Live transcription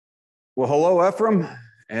Well, hello, Ephraim,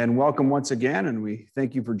 and welcome once again, and we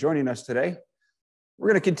thank you for joining us today. We're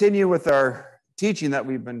going to continue with our teaching that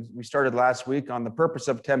we started last week on the purpose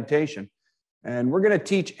of temptation, and we're going to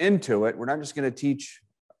teach into it. We're not just going to teach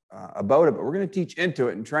about it, but we're going to teach into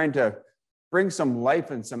it and trying to bring some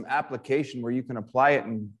life and some application where you can apply it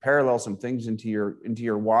and parallel some things into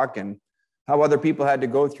your walk and how other people had to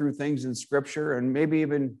go through things in Scripture, and maybe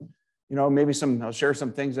even, I'll share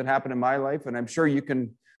some things that happened in my life, and I'm sure you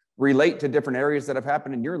can relate to different areas that have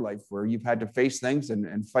happened in your life where you've had to face things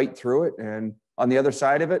and fight through it. And on the other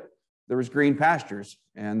side of it, there was green pastures.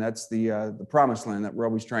 And that's the promised land that we're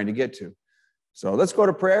always trying to get to. So let's go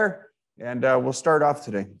to prayer and we'll start off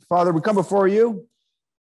today. Father, we come before you.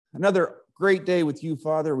 Another great day with you,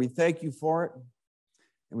 Father. We thank you for it.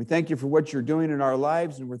 And we thank you for what you're doing in our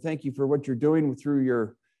lives. And we thank you for what you're doing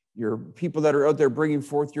through your people that are out there bringing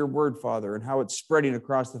forth your word, Father, and how it's spreading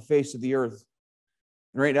across the face of the earth.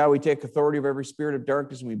 And right now we take authority of every spirit of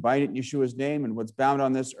darkness and we bind it in Yeshua's name, and what's bound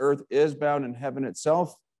on this earth is bound in heaven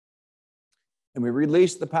itself. And we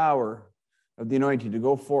release the power of the anointing to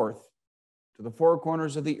go forth to the four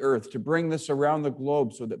corners of the earth, to bring this around the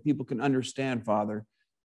globe so that people can understand, Father,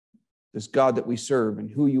 this God that we serve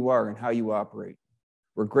and who you are and how you operate.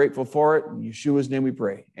 We're grateful for it. In Yeshua's name we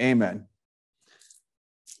pray. Amen.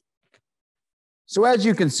 So as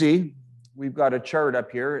you can see, we've got a chart up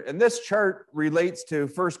here, and this chart relates to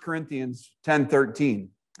 1 Corinthians 10:13.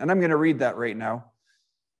 And I'm going to read that right now.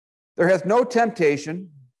 There hath no temptation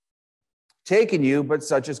taken you, but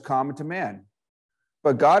such as common to man.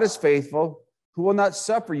 But God is faithful, who will not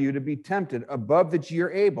suffer you to be tempted above that ye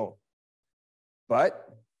are able,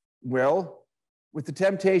 but will with the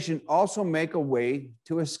temptation also make a way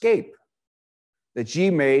to escape, that ye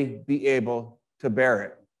may be able to bear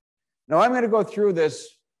it. Now I'm going to go through this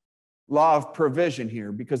law of provision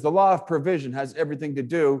here, because the law of provision has everything to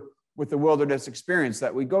do with the wilderness experience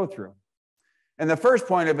that we go through. And the first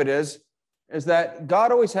point of it is that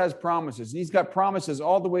God always has promises, and he's got promises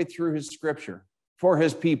all the way through his scripture for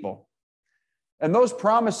his people. And those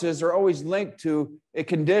promises are always linked to a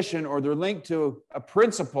condition, or they're linked to a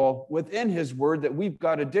principle within his word that we've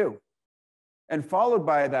got to do. And followed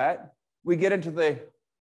by that, we get into the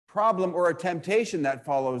problem or a temptation that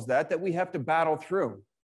follows that we have to battle through.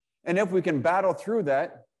 And if we can battle through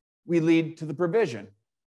that, we lead to the provision.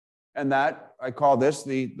 And that, I call this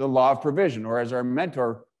the law of provision, or as our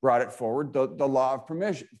mentor brought it forward, the law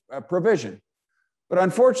of provision. But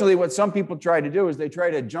unfortunately, what some people try to do is they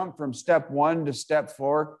try to jump from step 1 to step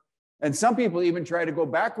 4. And some people even try to go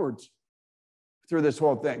backwards through this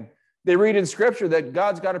whole thing. They read in Scripture that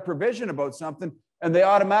God's got a provision about something, and they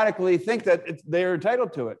automatically think that they're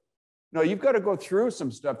entitled to it. No, you've got to go through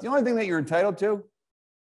some stuff. The only thing that you're entitled to,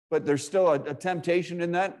 but there's still a temptation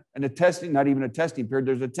in that, and a testing, not even a testing period.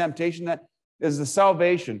 There's a temptation that is the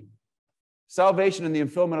salvation. Salvation and the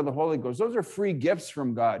infillment of the Holy Ghost. Those are free gifts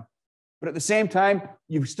from God. But at the same time,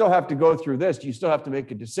 you still have to go through this. You still have to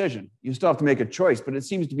make a decision. You still have to make a choice. But it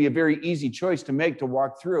seems to be a very easy choice to make, to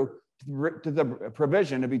walk through to the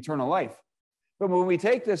provision of eternal life. But when we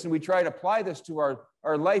take this and we try to apply this to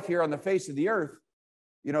our life here on the face of the earth,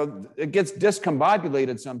 it gets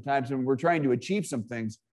discombobulated sometimes when we're trying to achieve some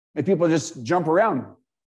things. And people just jump around.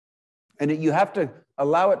 And you have to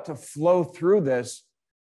allow it to flow through this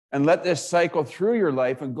and let this cycle through your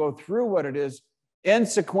life and go through what it is in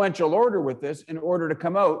sequential order with this in order to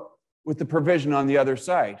come out with the provision on the other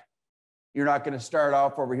side. You're not going to start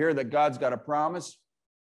off over here that God's got a promise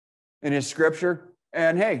in his scripture.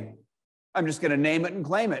 And hey, I'm just going to name it and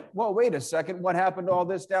claim it. Well, wait a second. What happened to all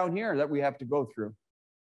this down here that we have to go through?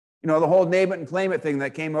 The whole name it and claim it thing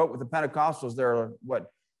that came out with the Pentecostals there,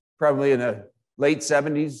 probably in the late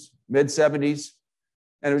 70s, mid 70s.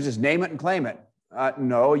 And it was just name it and claim it.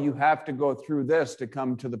 No, you have to go through this to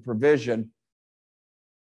come to the provision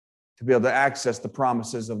to be able to access the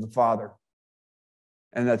promises of the Father.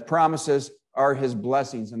 And the promises are his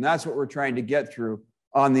blessings. And that's what we're trying to get through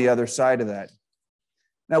on the other side of that.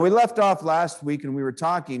 Now, we left off last week and we were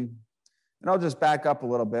talking, and I'll just back up a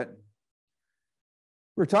little bit.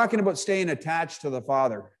 We're talking about staying attached to the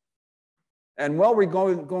Father. And while we're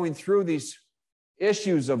going through these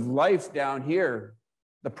issues of life down here,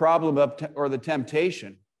 the problem or the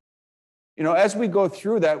temptation, as we go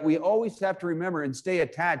through that, we always have to remember and stay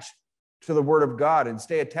attached to the Word of God and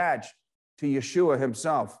stay attached to Yeshua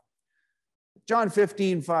himself. John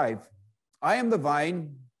 15:5, I am the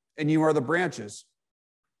vine and you are the branches.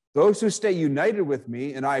 Those who stay united with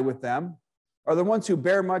me and I with them are the ones who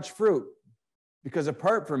bear much fruit, because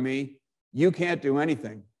apart from me, you can't do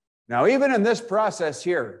anything. Now, even in this process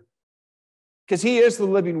here, because he is the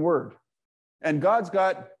living word, and God's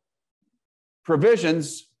got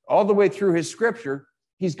provisions all the way through his scripture.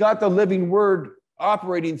 He's got the living word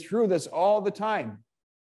operating through this all the time.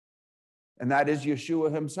 And that is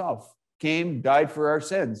Yeshua himself. Came, died for our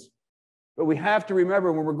sins. But we have to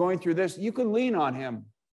remember when we're going through this, you can lean on him.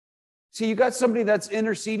 See, you got somebody that's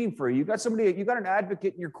interceding for you. You got an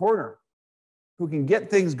advocate in your corner who can get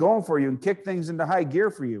things going for you and kick things into high gear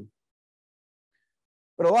for you.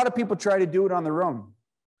 But a lot of people try to do it on their own.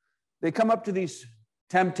 They come up to these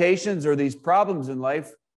temptations or these problems in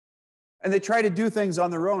life, and they try to do things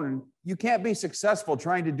on their own. And you can't be successful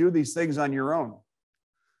trying to do these things on your own.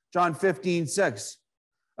 John 15:6.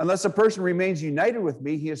 Unless a person remains united with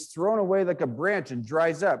me, he is thrown away like a branch and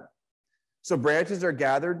dries up. So branches are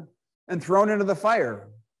gathered and thrown into the fire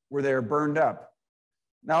where they are burned up.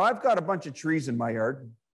 Now, I've got a bunch of trees in my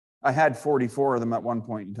yard. I had 44 of them at one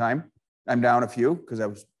point in time. I'm down a few because I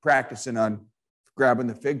was practicing on grabbing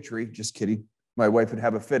the fig tree. Just kidding. My wife would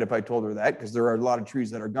have a fit if I told her that because there are a lot of trees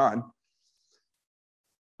that are gone.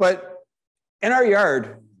 But in our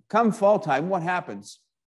yard, come fall time, what happens?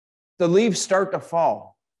 The leaves start to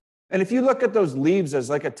fall. And if you look at those leaves as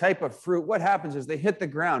like a type of fruit, what happens is they hit the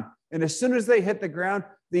ground. And as soon as they hit the ground,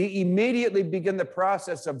 they immediately begin the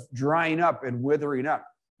process of drying up and withering up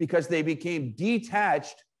because they became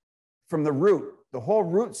detached from the root, the whole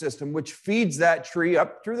root system, which feeds that tree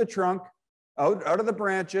up through the trunk, out of the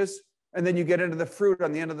branches, and then you get into the fruit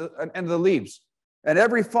on the end of the leaves. And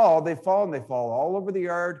every fall, they fall and they fall all over the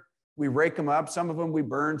yard. We rake them up. Some of them we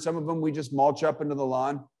burn. Some of them we just mulch up into the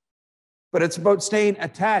lawn. But it's about staying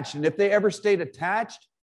attached. And if they ever stayed attached,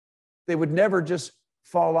 they would never just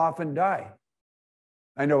fall off and die.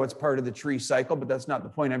 I know it's part of the tree cycle, but that's not the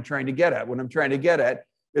point I'm trying to get at. What I'm trying to get at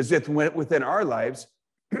is if within our lives,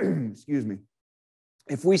 excuse me,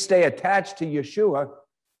 if we stay attached to Yeshua,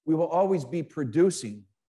 we will always be producing.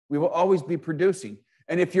 We will always be producing.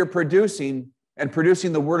 And if you're producing and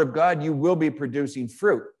producing the word of God, you will be producing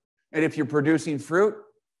fruit. And if you're producing fruit,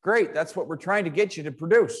 great. That's what we're trying to get you to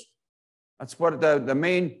produce. That's what the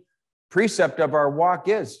main precept of our walk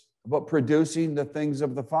is, about producing the things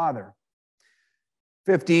of the Father.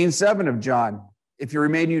 15:7 of John. If you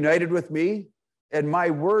remain united with me and my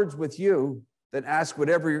words with you, then ask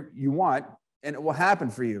whatever you want and it will happen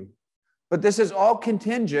for you. But this is all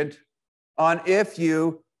contingent on if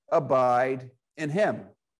you abide in him.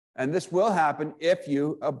 And this will happen if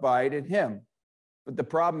you abide in him. But the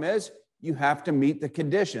problem is you have to meet the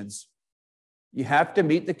conditions. You have to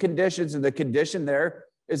meet the conditions, and the condition there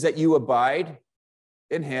is that you abide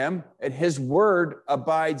in him and his word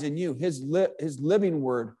abides in you. His living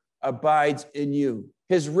word abides in you.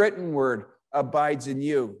 His written word abides in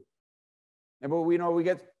you. And but we know we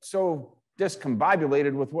get so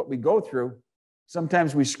discombobulated with what we go through.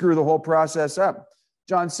 Sometimes we screw the whole process up.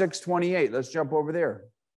 John 6:28, let's jump over there.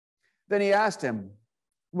 Then he asked him,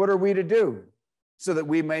 what are we to do so that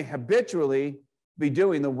we may habitually be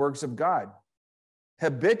doing the works of God?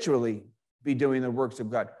 Habitually be doing the works of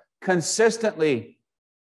God, consistently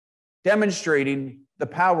demonstrating the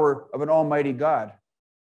power of an almighty God.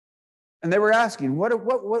 And they were asking, what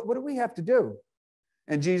do we have to do?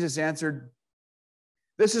 And Jesus answered,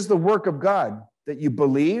 this is the work of God, that you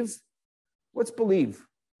believe. What's believe?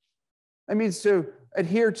 That means to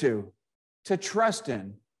adhere to trust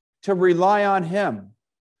in, to rely on him,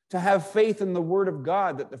 to have faith in the word of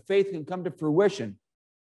God, that the faith can come to fruition.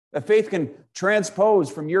 The faith can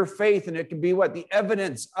transpose from your faith, and it can be what? The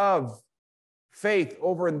evidence of faith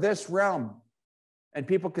over in this realm. And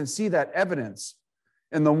people can see that evidence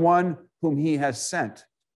in the one whom he has sent.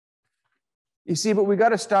 You see, but we got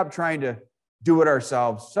to stop trying to do it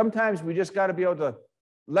ourselves. Sometimes we just got to be able to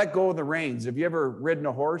let go of the reins. Have you ever ridden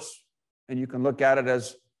a horse? And you can look at it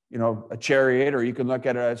as, a chariot, or you can look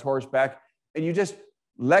at it as horseback, and you just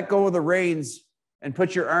let go of the reins and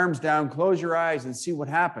put your arms down, close your eyes, and see what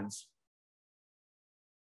happens.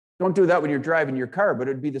 Don't do that when you're driving your car, but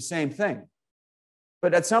it'd be the same thing.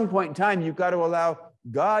 But at some point in time, you've got to allow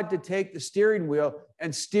God to take the steering wheel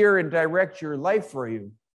and steer and direct your life for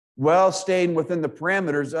you, while staying within the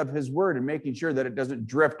parameters of his word and making sure that it doesn't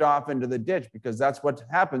drift off into the ditch, because that's what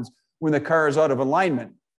happens when the car is out of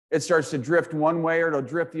alignment. It starts to drift one way or it'll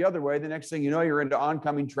drift the other way. The next thing you know, you're into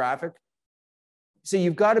oncoming traffic. See,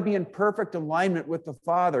 you've got to be in perfect alignment with the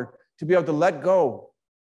Father to be able to let go.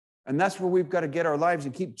 And that's where we've got to get our lives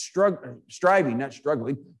and keep striving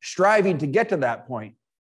to get to that point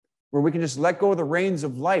where we can just let go of the reins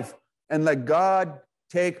of life and let God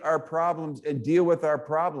take our problems and deal with our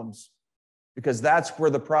problems, because that's where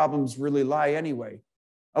the problems really lie anyway.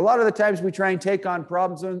 A lot of the times we try and take on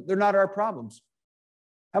problems and they're not our problems.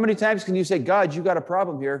 How many times can you say, God, you got a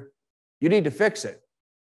problem here. You need to fix it.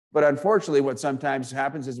 But unfortunately, what sometimes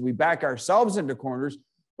happens is we back ourselves into corners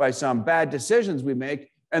by some bad decisions we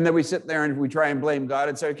make. And then we sit there and we try and blame God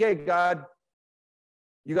and say, okay, God,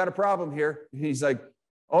 you got a problem here. And he's like,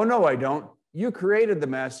 oh, no, I don't. You created the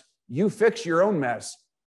mess. You fix your own mess.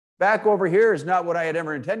 Back over here is not what I had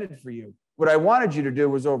ever intended for you. What I wanted you to do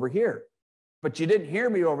was over here. But you didn't hear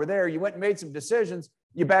me over there. You went and made some decisions.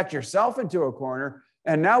 You backed yourself into a corner.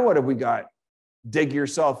 And now what have we got? Dig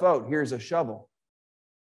yourself out. Here's a shovel.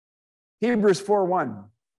 Hebrews 4:1.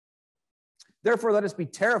 Therefore, let us be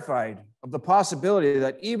terrified of the possibility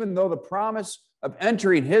that even though the promise of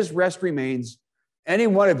entering his rest remains, any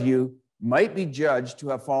one of you might be judged to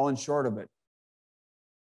have fallen short of it.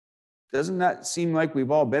 Doesn't that seem like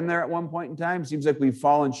we've all been there at one point in time? Seems like we've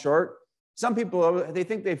fallen short. Some people, they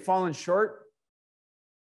think they've fallen short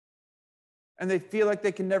and they feel like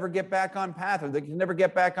they can never get back on path, or they can never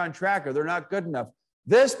get back on track, or they're not good enough.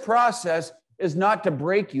 This process is not to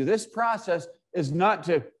break you. This process is not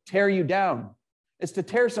to tear you down. It's to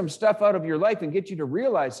tear some stuff out of your life and get you to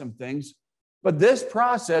realize some things. But this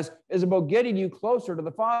process is about getting you closer to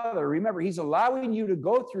the Father. Remember, he's allowing you to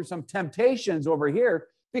go through some temptations over here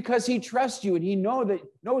because he trusts you and he knows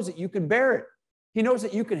that you can bear it. He knows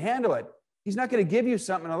that you can handle it. He's not going to give you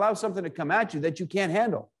something and allow something to come at you that you can't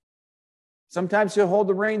handle. Sometimes he'll hold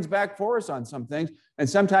the reins back for us on some things, and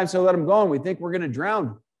sometimes he'll let them go and we think we're going to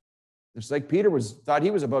drown. Just like Peter thought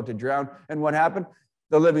he was about to drown. And what happened?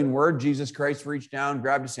 The living word, Jesus Christ, reached down,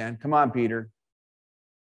 grabbed his hand. Come on, Peter.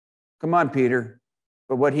 Come on, Peter.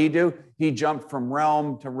 But what he do? He jumped from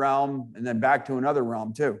realm to realm and then back to another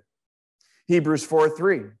realm too. Hebrews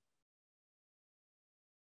 4:3.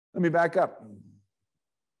 Let me back up.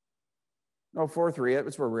 No, 4:3.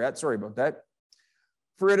 That's where we're at. Sorry about that.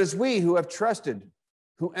 For it is we who have trusted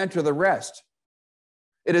who enter the rest.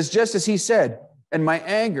 It is just as he said, in my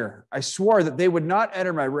anger, I swore that they would not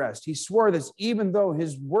enter my rest. He swore this even though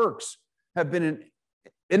his works have been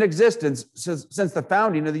in existence since the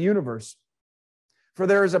founding of the universe. For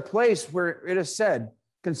there is a place where it is said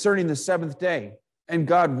concerning the seventh day, and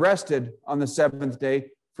God rested on the seventh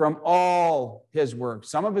day from all his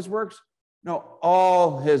works. Some of his works? No,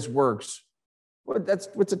 all his works.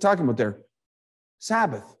 What's it talking about there?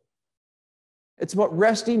 Sabbath. It's about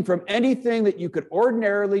resting from anything that you could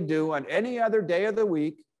ordinarily do on any other day of the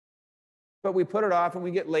week, but we put it off and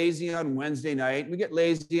we get lazy on Wednesday night. We get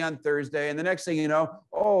lazy on Thursday. And the next thing you know,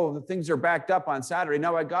 the things are backed up on Saturday.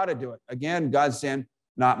 Now I got to do it. Again, God's saying,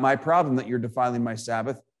 not my problem that you're defiling my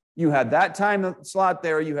Sabbath. You had that time slot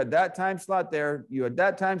there. You had that time slot there. You had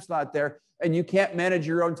that time slot there. And you can't manage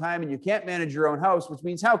your own time and you can't manage your own house, which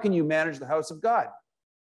means how can you manage the house of God?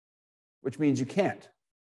 Which means you can't.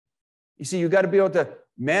 You see, you've got to be able to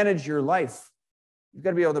manage your life. You've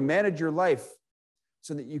got to be able to manage your life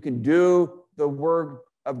so that you can do the word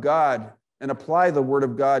of God and apply the word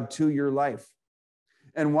of God to your life.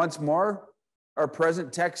 And once more, our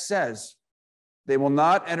present text says, they will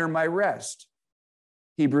not enter my rest.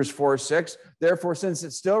 Hebrews 4:6. Therefore, since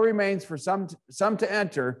it still remains for some to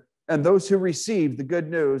enter, and those who received the good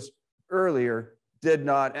news earlier did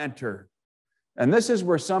not enter. And this is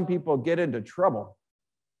where some people get into trouble.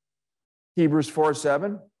 Hebrews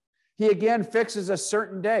 4:7. He again fixes a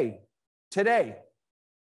certain day, today.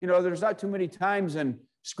 You know, there's not too many times in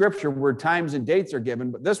Scripture where times and dates are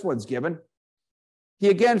given, but this one's given. He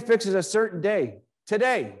again fixes a certain day,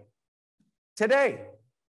 today. Today.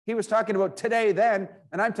 He was talking about today then,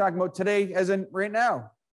 and I'm talking about today as in right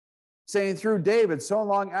now. Saying through David so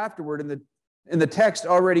long afterward in the text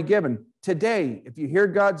already given. Today, if you hear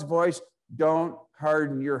God's voice, don't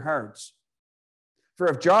harden your hearts. For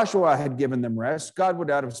if Joshua had given them rest, God would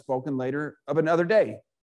not have spoken later of another day.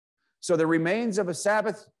 So there remains of a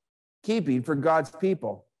Sabbath keeping for God's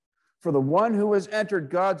people. For the one who has entered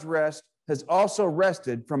God's rest has also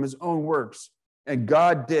rested from his own works, and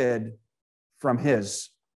God did from his.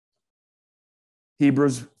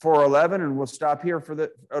 Hebrews 4:11, and we'll stop here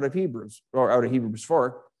out of Hebrews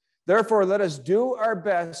 4. Therefore, let us do our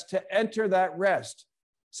best to enter that rest,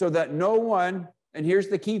 so that no one, and here's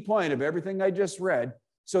the key point of everything I just read,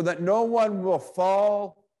 so that no one will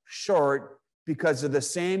fall short because of the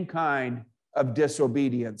same kind of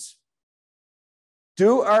disobedience.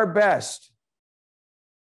 Do our best.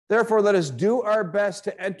 Therefore, let us do our best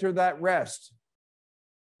to enter that rest.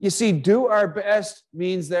 You see, do our best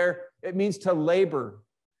means it means to labor.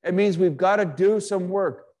 It means we've got to do some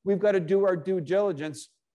work. We've got to do our due diligence.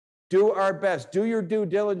 Do our best. Do your due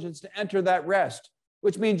diligence to enter that rest,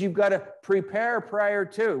 which means you've got to prepare prior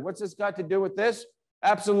to. What's this got to do with this?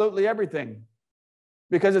 Absolutely everything.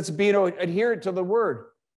 Because it's being adherent to the word.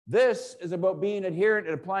 This is about being adherent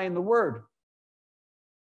and applying the word.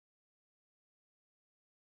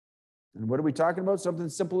 And what are we talking about? Something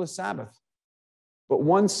simple as Sabbath. But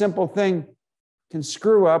one simple thing can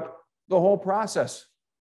screw up the whole process.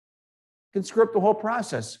 Can screw up the whole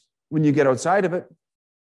process when you get outside of it.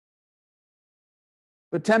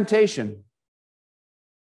 But temptation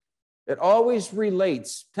always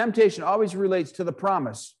relates to the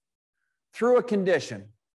promise through a condition.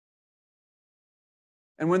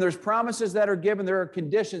 And when there's promises that are given, there are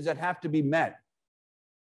conditions that have to be met.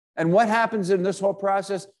 And what happens in this whole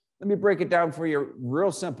process? Let me break it down for you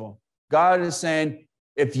real simple. God is saying,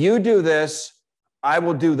 if you do this, I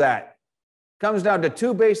will do that. It comes down to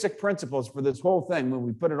two basic principles for this whole thing when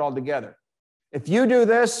we put it all together. If you do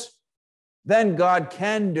this, then God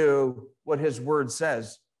can do what his word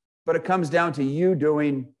says. But it comes down to you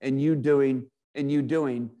doing and you doing and you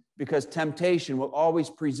doing, because temptation will always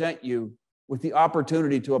present you with the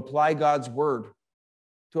opportunity to apply God's word,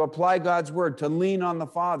 to lean on the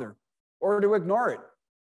Father, or to ignore it.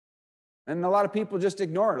 And a lot of people just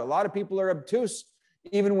ignore it. A lot of people are obtuse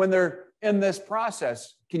even when they're in this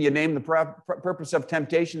process. Can you name the purpose of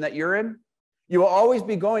temptation that you're in? You will always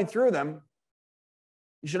be going through them.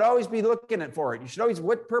 You should always be looking for it. You should always,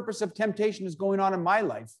 what purpose of temptation is going on in my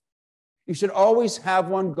life? You should always have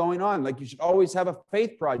one going on. Like you should always have a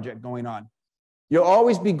faith project going on. You'll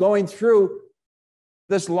always be going through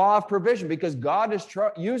this law of provision because God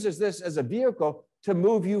uses this as a vehicle to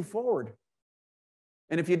move you forward.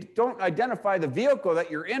 And if you don't identify the vehicle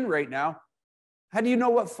that you're in right now, how do you know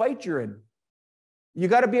what fight you're in? You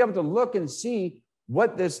got to be able to look and see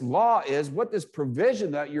what this law is, what this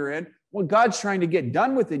provision that you're in, what God's trying to get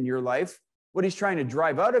done within your life, what he's trying to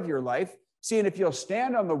drive out of your life, seeing if you'll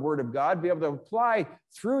stand on the word of God, be able to apply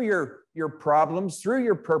through your problems, through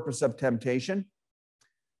your purpose of temptation.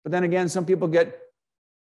 But then again, some people get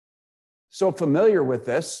so familiar with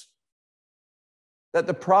this that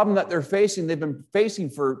the problem that they're facing, they've been facing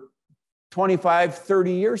for 25,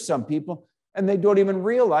 30 years, some people, and they don't even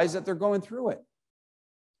realize that they're going through it.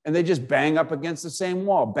 And they just bang up against the same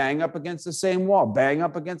wall, bang up against the same wall, bang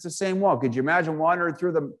up against the same wall. Could you imagine wandering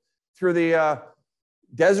through the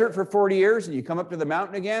desert for 40 years and you come up to the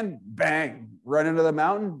mountain again, bang, run into the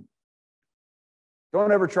mountain?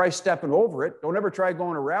 Don't ever try stepping over it. Don't ever try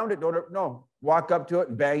going around it. No, walk up to it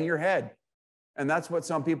and bang your head. And that's what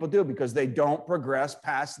some people do because they don't progress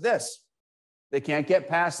past this. They can't get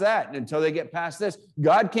past that. And until they get past this,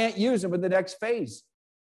 God can't use them in the next phase.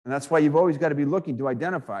 And that's why you've always got to be looking to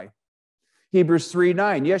identify. Hebrews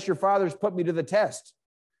 3:9. Yes, your fathers put me to the test.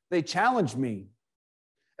 They challenged me.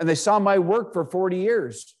 And they saw my work for 40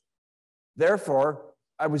 years. Therefore,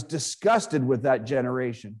 I was disgusted with that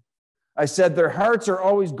generation. I said, their hearts are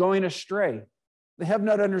always going astray. They have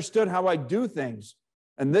not understood how I do things.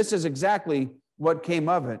 And this is exactly what came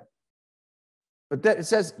of it. But it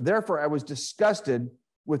says, therefore, I was disgusted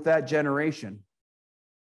with that generation.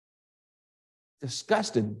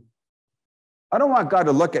 Disgusted. I don't want God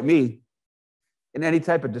to look at me in any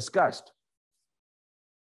type of disgust.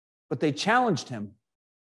 But they challenged him.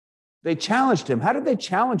 They challenged him. How did they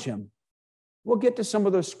challenge him? We'll get to some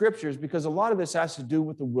of those scriptures because a lot of this has to do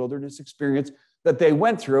with the wilderness experience that they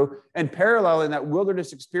went through and paralleling that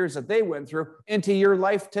wilderness experience that they went through into your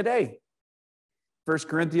life today. 1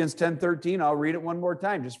 Corinthians 10:13, I'll read it one more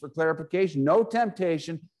time just for clarification. No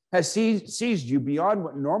temptation has seized you beyond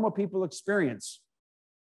what normal people experience.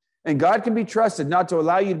 And God can be trusted not to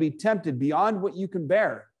allow you to be tempted beyond what you can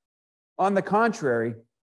bear. On the contrary,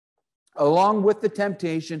 along with the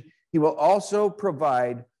temptation, he will also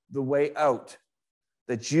provide the way out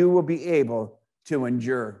that you will be able to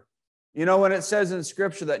endure. You know, when it says in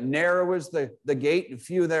Scripture that narrow is the gate and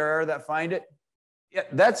few there are that find it, yeah,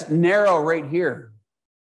 that's narrow right here.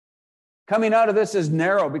 Coming out of this is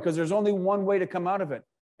narrow because there's only one way to come out of it,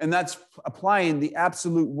 and that's applying the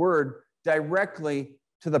absolute word directly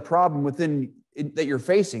to the problem within that you're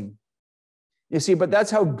facing. You see, but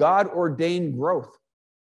that's how God ordained growth.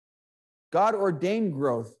 God ordained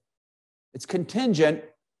growth. It's contingent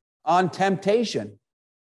on temptation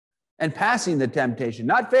and passing the temptation,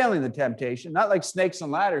 not failing the temptation, not like snakes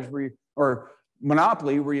and ladders or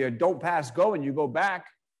Monopoly where you don't pass go and you go back,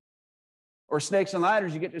 or snakes and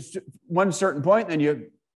ladders, you get to one certain point and then you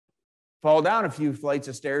fall down a few flights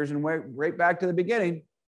of stairs and right back to the beginning.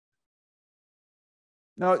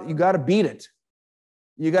 No, you got to beat it.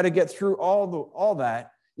 You got to get through all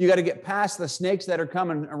that. You got to get past the snakes that are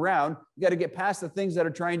coming around. You got to get past the things that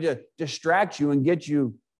are trying to distract you and get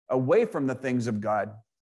you away from the things of God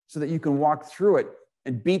so that you can walk through it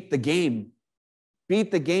and beat the game.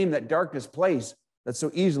 Beat the game that darkness plays that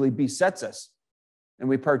so easily besets us, and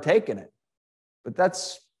we partake in it. But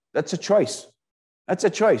that's a choice. That's a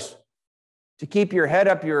choice. to keep your head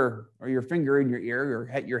up or your finger in your ear,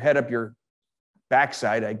 or your head up your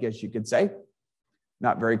backside, I guess you could say,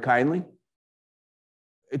 not very kindly.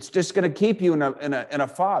 It's just going to keep you in a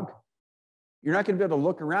fog. You're not going to be able to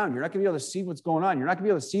look around. You're not going to be able to see what's going on. You're not going to be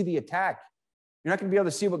able to see the attack. You're not going to be able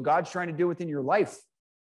to see what God's trying to do within your life.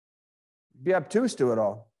 Be obtuse to it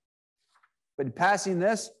all. But passing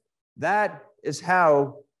this, that is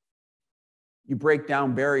how you break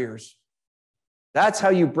down barriers. That's how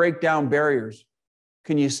you break down barriers.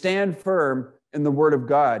 Can you stand firm in the Word of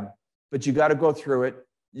God? But you got to go through it.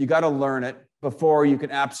 You got to learn it before you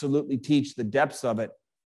can absolutely teach the depths of it.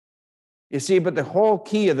 You see, but the whole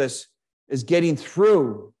key of this is getting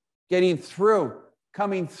through,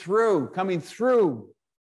 coming through,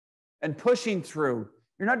 and pushing through.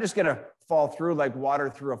 You're not just going to fall through like water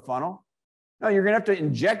through a funnel. No, you're going to have to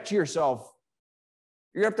inject yourself.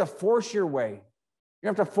 You're going to have to force your way. You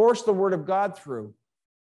have to force the Word of God through.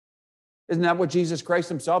 Isn't that what Jesus Christ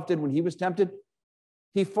himself did when he was tempted?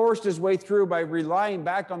 He forced his way through by relying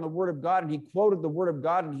back on the Word of God, and he quoted the Word of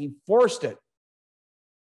God, and he forced it.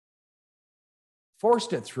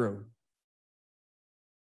 Forced it through.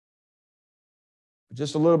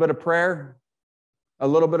 Just a little bit of prayer, a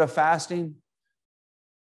little bit of fasting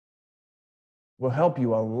will help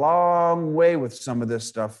you a long way with some of this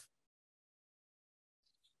stuff.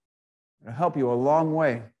 It'll help you a long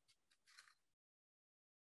way.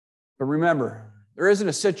 But remember, there isn't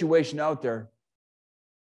a situation out there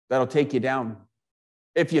that'll take you down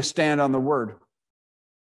if you stand on the Word.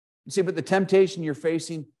 You see, but the temptation you're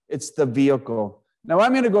facing, it's the vehicle. Now,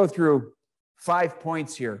 I'm going to go through 5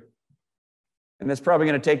 points here. And it's probably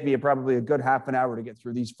going to take me probably a good half an hour to get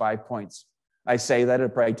through these 5 points. I say that it'll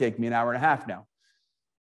probably take me an hour and a half now.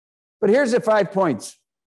 But here's the 5 points.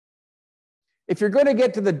 If you're going to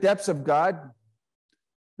get to the depths of God,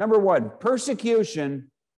 number one, persecution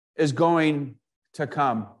is going to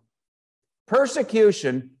come.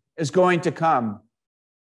 Persecution is going to come.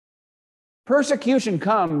 Persecution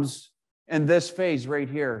comes in this phase right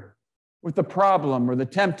here with the problem or the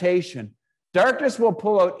temptation. Darkness will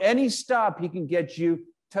pull out any stop he can get you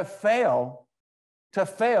to fail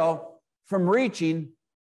from reaching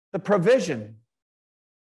the provision.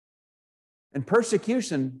 And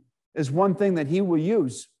persecution is one thing that he will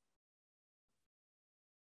use.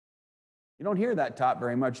 You don't hear that taught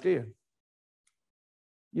very much, do you?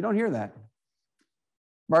 You don't hear that.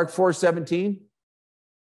 Mark 4:17.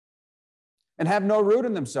 And have no root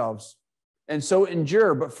in themselves, and so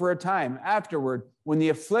endure, but for a time. Afterward, when the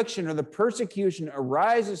affliction or the persecution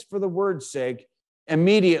arises for the word's sake,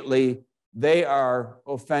 immediately they are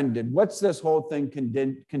offended. What's this whole thing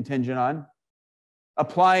contingent on?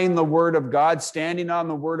 Applying the Word of God, standing on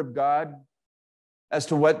the Word of God as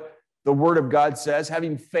to what the Word of God says,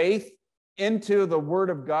 having faith into the Word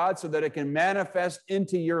of God so that it can manifest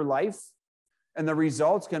into your life. And the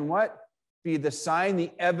results can what? Be the sign,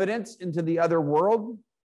 the evidence into the other world.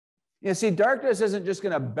 You see, darkness isn't just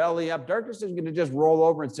going to belly up. Darkness isn't going to just roll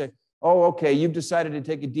over and say, oh, okay, you've decided to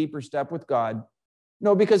take a deeper step with God.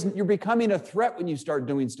 No, because you're becoming a threat when you start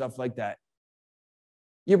doing stuff like that.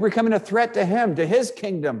 You're becoming a threat to him, to his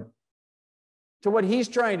kingdom, to what he's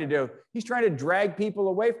trying to do. He's trying to drag people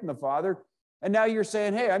away from the Father. And now you're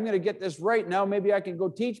saying, hey, I'm going to get this right. Now maybe I can go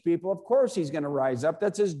teach people. Of course he's going to rise up.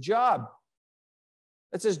 That's his job.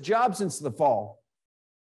 That's his job since the fall.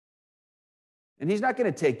 And he's not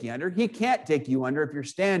going to take you under. He can't take you under if you're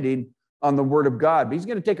standing on the Word of God. But he's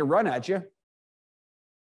going to take a run at you.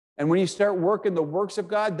 And when you start working the works of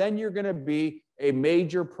God, then you're going to be a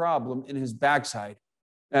major problem in his backside.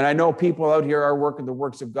 And I know people out here are working the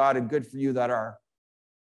works of God, and good for you that are.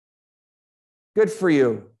 Good for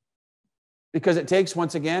you. Because it takes,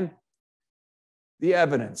 once again, the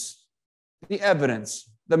evidence,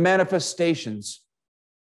 the manifestations.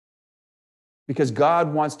 Because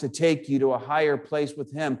God wants to take you to a higher place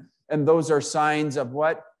with him. And those are signs of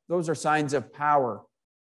what? Those are signs of power.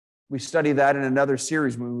 We study that in another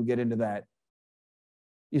series when we get into that.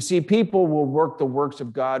 You see, people will work the works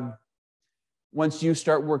of God once you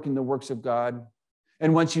start working the works of God.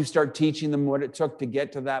 And once you start teaching them what it took to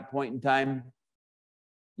get to that point in time.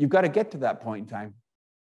 You've got to get to that point in time.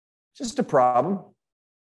 It's just a problem.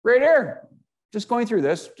 Right here. Just going through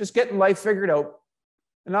this. Just getting life figured out.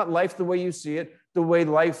 And not life the way you see it, the way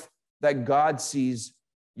life that God sees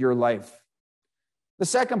your life. The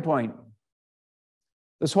second point,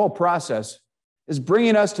 this whole process is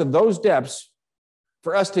bringing us to those depths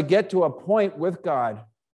for us to get to a point with God,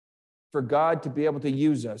 for God to be able to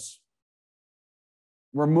use us.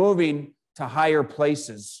 We're moving to higher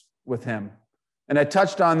places with him. And I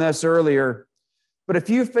touched on this earlier, but if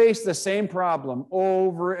you face the same problem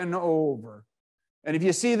over and over, And if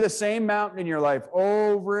you see the same mountain in your life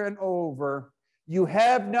over and over, you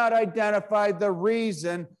have not identified the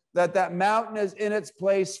reason that that mountain is in its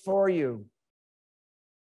place for you.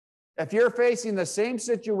 If you're facing the same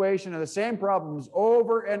situation or the same problems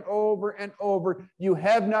over and over and over, you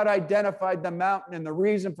have not identified the mountain and the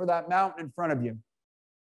reason for that mountain in front of you.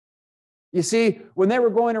 You see, when they were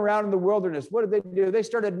going around in the wilderness, what did they do? They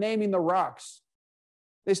started naming the rocks.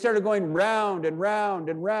 They started going round and round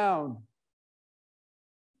and round.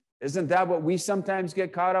 Isn't that what we sometimes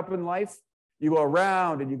get caught up in life? You go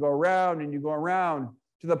around and you go around and you go around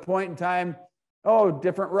to the point in time, oh,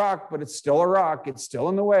 different rock, but it's still a rock. It's still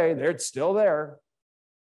in the way. It's still there.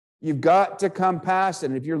 You've got to come past it.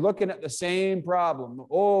 And if you're looking at the same problem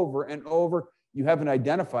over and over, you haven't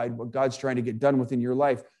identified what God's trying to get done within your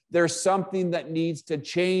life. There's something that needs to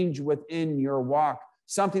change within your walk,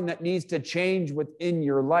 something that needs to change within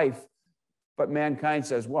your life. But mankind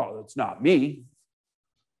says, well, it's not me.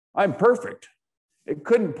 I'm perfect. It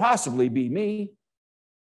couldn't possibly be me.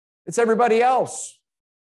 It's everybody else.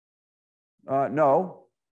 No,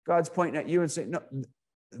 God's pointing at you and saying, no,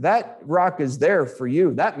 that rock is there for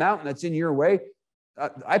you. That mountain that's in your way,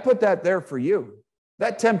 I put that there for you.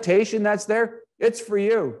 That temptation that's there, it's for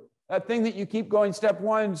you. That thing that you keep going step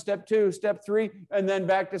 1, step 2, step 3, and then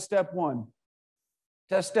back to step 1,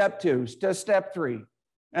 to step 2, to step 3.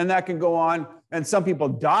 And that can go on. And some people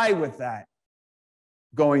die with that,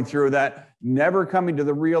 going through that, never coming to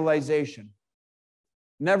the realization,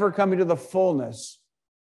 never coming to the fullness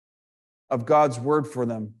of God's word for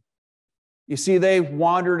them. You see, they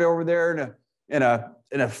wandered over there in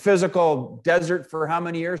a physical desert for how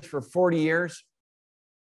many years? For 40 years.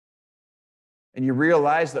 And you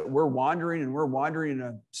realize that we're wandering in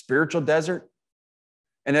a spiritual desert.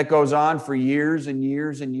 And it goes on for years and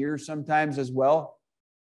years and years sometimes as well.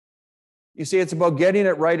 You see, it's about getting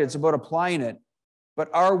it right. It's about applying it. But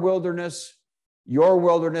our wilderness, your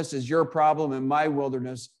wilderness is your problem, and my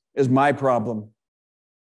wilderness is my problem.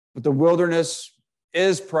 But the wilderness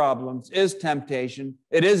is problems, is temptation.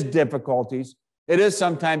 It is difficulties. It is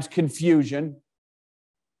sometimes confusion.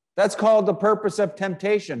 That's called the purpose of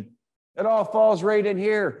temptation. It all falls right in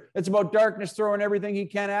here. It's about darkness throwing everything he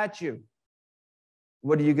can at you.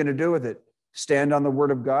 What are you going to do with it? Stand on the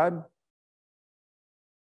word of God?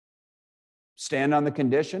 Stand on the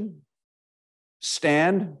condition?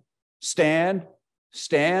 Stand.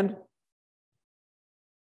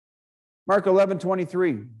 Mark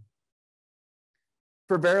 11:23.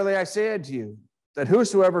 For verily I say unto you, that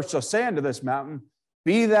whosoever shall say unto this mountain,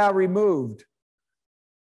 be thou removed,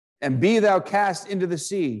 and be thou cast into the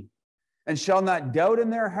sea, and shall not doubt in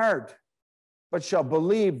their heart, but shall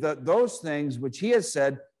believe that those things which he has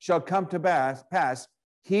said shall come to pass,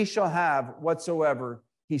 he shall have whatsoever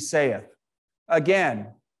he saith. Again,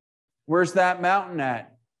 where's that mountain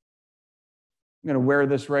at? I'm going to wear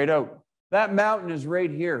this right out. That mountain is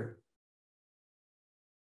right here,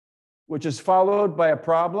 which is followed by a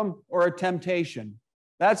problem or a temptation.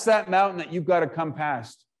 That's that mountain that you've got to come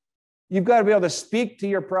past. You've got to be able to speak to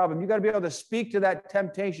your problem. You've got to be able to speak to that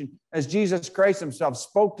temptation as Jesus Christ himself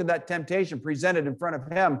spoke to that temptation presented in front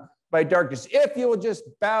of him by darkness. If you will just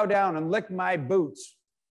bow down and lick my boots.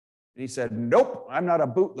 And he said, nope, I'm not a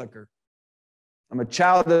bootlicker. I'm a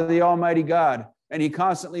child of the Almighty God. And he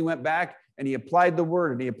constantly went back and he applied the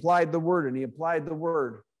word and he applied the word and he applied the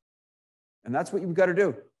word. And that's what you've got to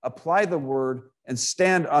do. Apply the word and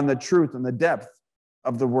stand on the truth and the depth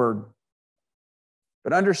of the word.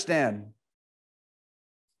 But understand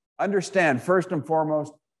first and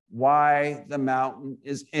foremost why the mountain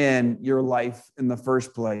is in your life in the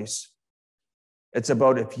first place. It's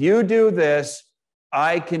about, if you do this,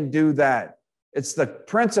 I can do that. It's the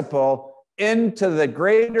principle into the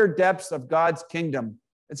greater depths of God's kingdom.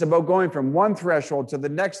 It's about going from one threshold to the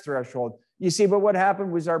next threshold. You see, but what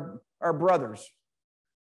happened was our brothers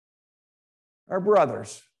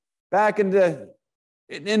back in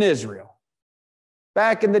Israel,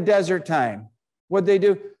 back in the desert time, what they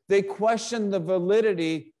do, they question the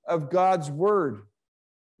validity of God's word.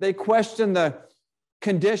 They question the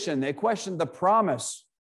condition. They question the promise.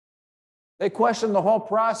 They question the whole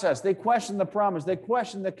process. They question the promise. They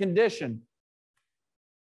question the condition.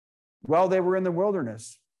 Well, they were in the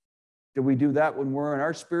wilderness. Do we do that when we're in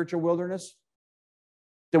our spiritual wilderness?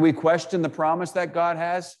 Do we question the promise that God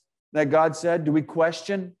has, that God said? Do we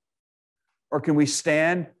question? Or can we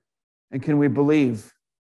stand and can we believe?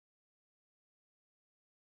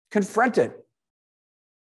 Confront it.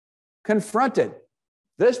 Confront it.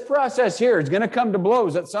 This process here is going to come to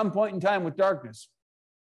blows at some point in time with darkness.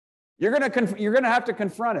 You're going to have to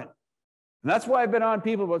confront it. And that's why I've been on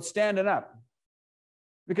people about standing up.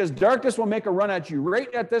 Because darkness will make a run at you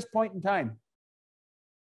right at this point in time.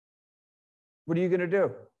 What are you going to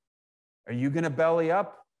do? Are you going to belly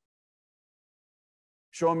up?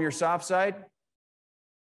 Show them your soft side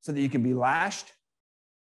so that you can be lashed?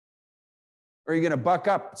 Or are you going to buck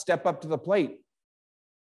up, step up to the plate?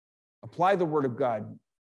 Apply the word of God.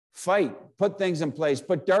 Fight, put things in place,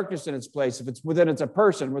 put darkness in its place. If it's within, it's a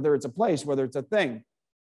person, whether it's a place, whether it's a thing.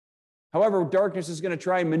 However, darkness is going to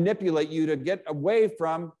try and manipulate you to get away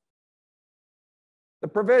from the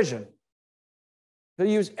provision. He'll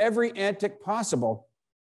use every antic possible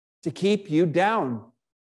to keep you down.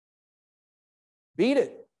 Beat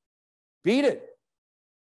it. Beat it.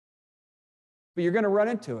 But you're going to run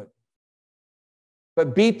into it.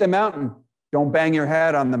 But beat the mountain. Don't bang your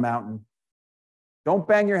head on the mountain. Don't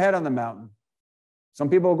bang your head on the mountain. Some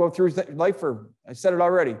people will go through life for, I said it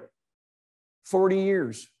already, 40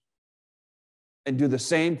 years and do the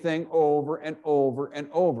same thing over and over and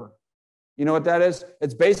over. You know what that is?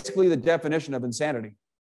 It's basically the definition of insanity.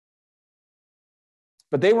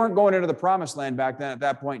 But they weren't going into the promised land back then at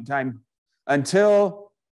that point in time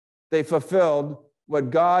until they fulfilled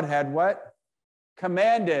what God had what?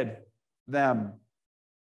 Commanded them.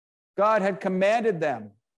 God had commanded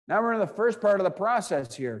them. Now we're in the first part of the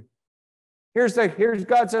process here. Here's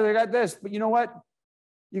God says, I got this, but you know what?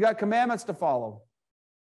 You got commandments to follow.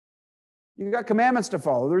 You got commandments to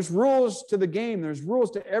follow. There's rules to the game. There's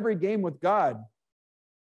rules to every game with God.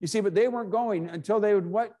 You see, but they weren't going until they would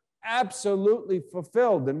what? Absolutely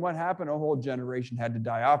fulfilled. And what happened? A whole generation had to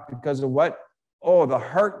die off because of what? Oh, the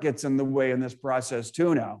heart gets in the way in this process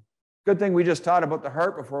too now. Good thing we just taught about the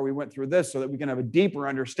heart before we went through this so that we can have a deeper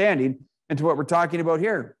understanding into what we're talking about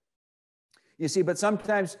here. You see, but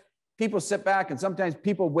sometimes people sit back and sometimes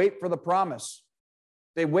people wait for the promise.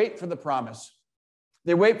 They wait for the promise.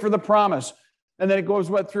 They wait for the promise. And then it goes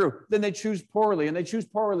what through? Then they choose poorly and they choose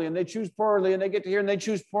poorly and they choose poorly and they get to here and they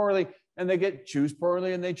choose poorly and they choose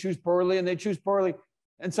poorly and they choose poorly and they choose poorly.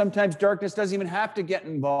 And sometimes darkness doesn't even have to get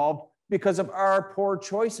involved because of our poor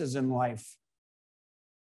choices in life.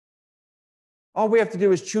 All we have to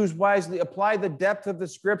do is choose wisely, apply the depth of the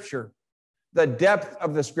scripture. The depth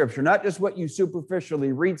of the scripture, not just what you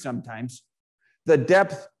superficially read sometimes, the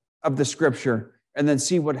depth of the scripture, and then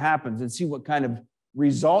see what happens and see what kind of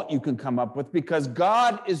result you can come up with, because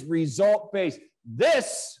God is result-based.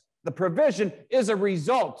 This, the provision, is a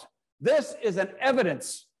result. This is an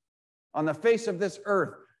evidence on the face of this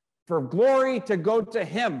earth for glory to go to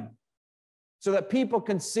him so that people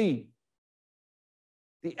can see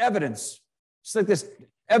the evidence. It's like this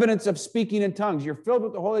evidence of speaking in tongues. You're filled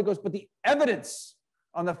with the Holy Ghost, but the evidence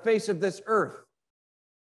on the face of this earth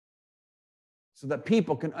so that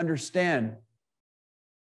people can understand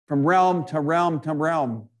from realm to realm to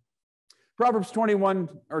realm. Proverbs 20,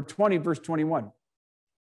 verse 21.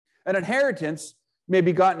 An inheritance may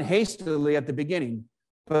be gotten hastily at the beginning,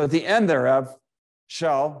 but the end thereof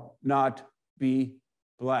shall not be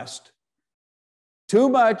blessed. Too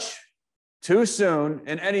much, too soon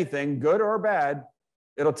in anything, good or bad,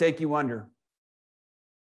 it'll take you under.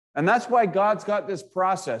 And that's why God's got this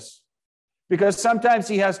process. Because sometimes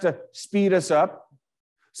he has to speed us up.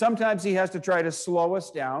 Sometimes he has to try to slow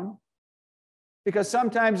us down. Because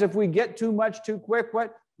sometimes if we get too much too quick,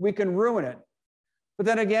 we can ruin it. But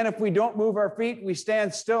then again, if we don't move our feet, we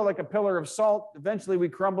stand still like a pillar of salt, eventually we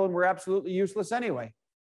crumble and we're absolutely useless anyway.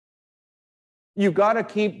 You've got to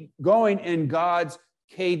keep going in God's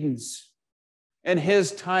cadence and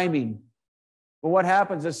his timing. But what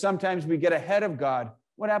happens is sometimes we get ahead of God.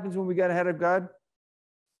 What happens when we get ahead of God?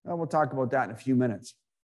 Well, we'll talk about that in a few minutes.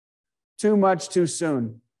 Too much, too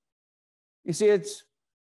soon. You see,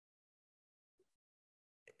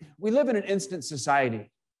 we live in an instant society.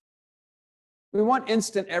 We want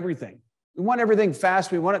instant everything. We want everything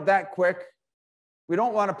fast. We want it that quick. We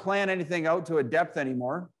don't want to plan anything out to a depth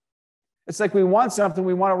anymore. It's like we want something,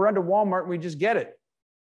 we want to run to Walmart and we just get it.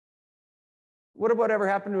 What about ever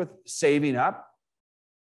happened with saving up?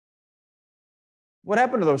 What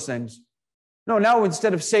happened to those things? No, now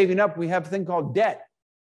instead of saving up, we have a thing called debt.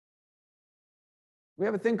 We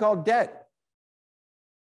have a thing called debt.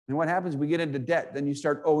 And what happens? We get into debt. Then you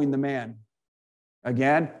start owing the man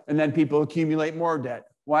again. And then people accumulate more debt.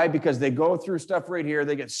 Why? Because they go through stuff right here.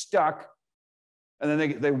 They get stuck. And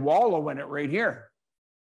then they wallow in it right here.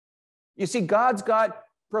 You see, God's got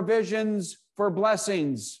provisions for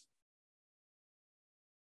blessings.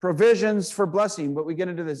 Provisions for blessing, but we get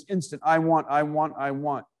into this instant, I want.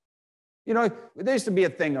 You know, there used to be a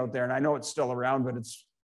thing out there, and I know it's still around, but it's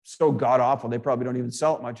so god-awful, they probably don't even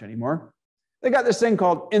sell it much anymore. They got this thing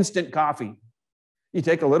called instant coffee. You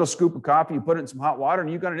take a little scoop of coffee, you put it in some hot water,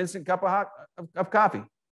 and you've got an instant cup of coffee.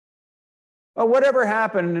 Well, whatever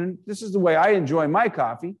happened, and this is the way I enjoy my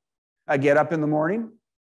coffee. I get up in the morning,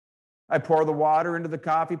 I pour the water into the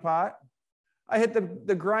coffee pot, I hit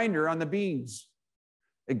the grinder on the beans.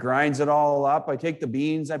 It grinds it all up. I take the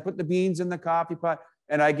beans, I put the beans in the coffee pot,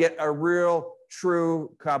 and I get a real,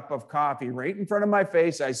 true cup of coffee right in front of my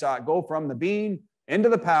face. I saw it go from the bean into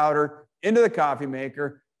the powder, into the coffee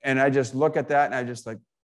maker, and I just look at that, and I just like,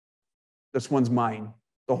 this one's mine,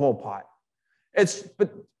 the whole pot.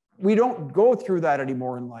 But we don't go through that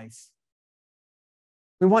anymore in life.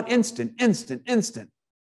 We want instant. And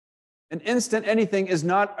instant anything is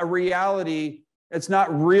not a reality. It's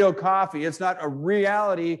not real coffee. It's not a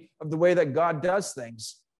reality of the way that God does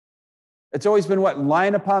things. It's always been what?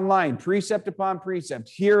 Line upon line, precept upon precept,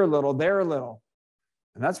 here a little, there a little.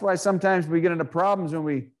 And that's why sometimes we get into problems when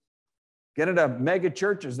we get into mega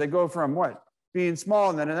churches. They go from what? Being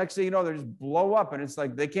small, and then the next thing you know, they just blow up, and it's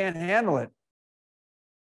like they can't handle it.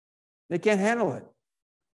 They can't handle it.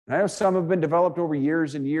 And I know some have been developed over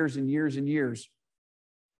years and years and years and years.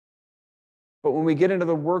 But when we get into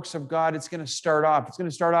the works of God, it's going to start off. It's going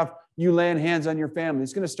to start off you laying hands on your family.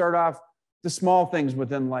 It's going to start off the small things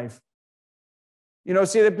within life. You know,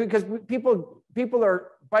 see, that because people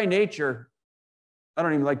are by nature, I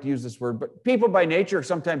don't even like to use this word, but people by nature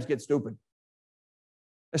sometimes get stupid,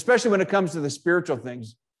 especially when it comes to the spiritual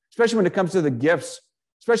things, especially when it comes to the gifts,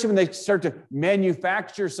 especially when they start to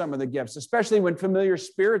manufacture some of the gifts, especially when familiar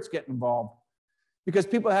spirits get involved. Because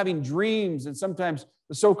people are having dreams and sometimes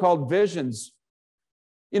the so-called visions.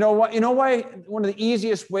 You know why one of the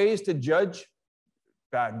easiest ways to judge,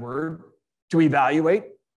 bad word, to evaluate,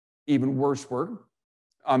 even worse word,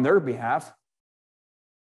 on their behalf,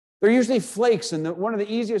 they're usually flakes. And one of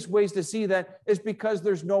the easiest ways to see that is because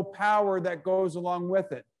there's no power that goes along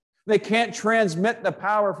with it. They can't transmit the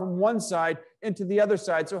power from one side into the other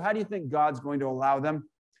side. So how do you think God's going to allow them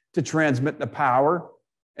to transmit the power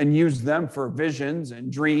and use them for visions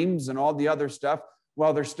and dreams and all the other stuff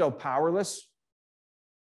while they're still powerless?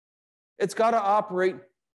 It's got to operate,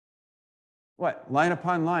 what? Line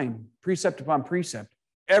upon line, precept upon precept.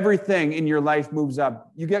 Everything in your life moves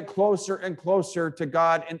up. You get closer and closer to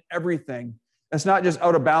God in everything. It's not just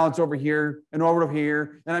out of balance over here and over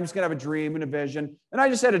here, and I'm just going to have a dream and a vision. And I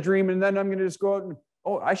just had a dream, and then I'm going to just go out and,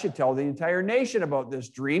 I should tell the entire nation about this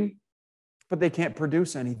dream, but they can't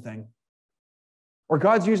produce anything. Or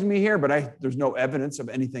God's using me here, but there's no evidence of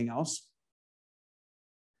anything else.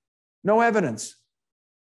 No evidence.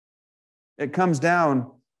 It comes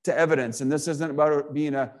down to evidence, and this isn't about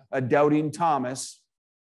being a doubting Thomas.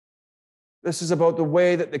 This is about the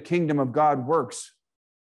way that the kingdom of God works.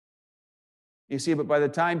 You see, but by the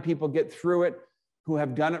time people get through it, who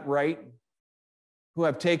have done it right, who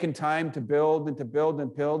have taken time to build and to build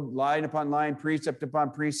and build, line upon line, precept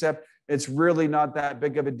upon precept, it's really not that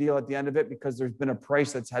big of a deal at the end of it because there's been a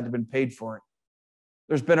price that's had to been paid for it.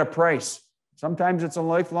 There's been a price. Sometimes it's a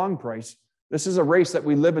lifelong price. This is a race that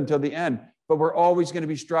we live until the end, but we're always going to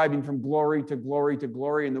be striving from glory to glory to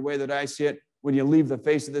glory. And the way that I see it, when you leave the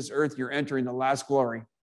face of this earth, you're entering the last glory.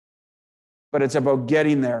 But it's about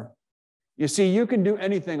getting there. You see, you can do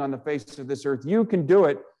anything on the face of this earth. You can do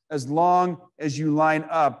it as long as you line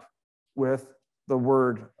up with the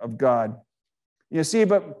word of God. You see,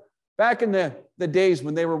 but back in the days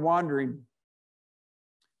when they were wandering,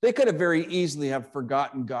 they could have very easily have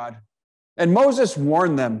forgotten God. And Moses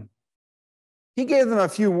warned them. He gave them a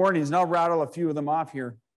few warnings, and I'll rattle a few of them off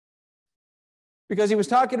here. Because he was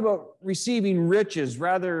talking about receiving riches,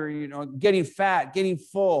 rather, getting fat, getting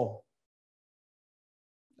full.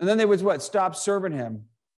 And then they would stop serving him.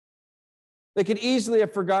 They could easily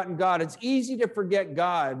have forgotten God. It's easy to forget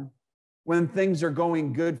God when things are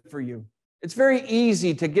going good for you. It's very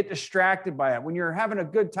easy to get distracted by it. When you're having a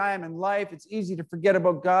good time in life, it's easy to forget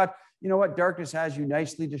about God. You know what? Darkness has you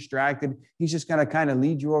nicely distracted. He's just going to kind of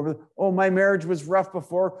lead you over. My marriage was rough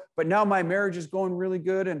before, but now my marriage is going really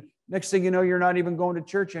good. And next thing you know, you're not even going to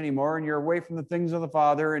church anymore, and you're away from the things of the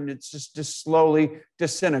Father, and it's just slowly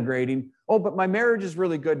disintegrating. But my marriage is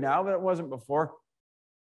really good now, but it wasn't before.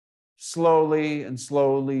 Slowly and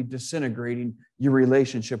slowly disintegrating your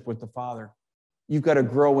relationship with the Father. You've got to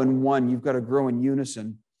grow in one. You've got to grow in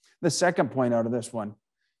unison. The second point out of this one,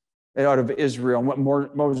 out of Israel, and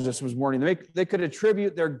what Moses was warning, they could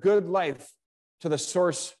attribute their good life to the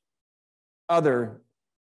source other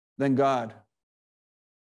than God.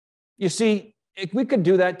 You see, we could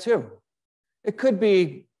do that too. It could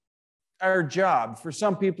be our job. For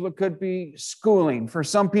some people, it could be schooling. For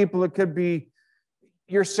some people, it could be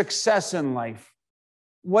your success in life.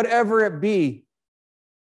 Whatever it be,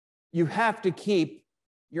 you have to keep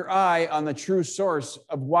your eye on the true source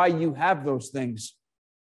of why you have those things.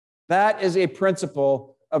 That is a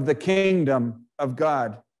principle of the kingdom of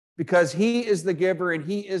God, because he is the giver and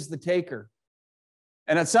he is the taker.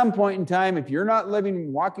 And at some point in time, if you're not living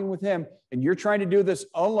and walking with him and you're trying to do this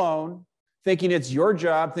alone, thinking it's your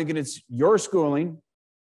job, thinking it's your schooling,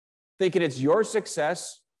 thinking it's your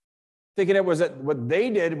success, thinking it was what they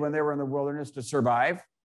did when they were in the wilderness to survive,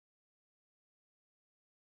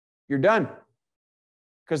 you're done.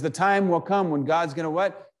 Because the time will come when God's going to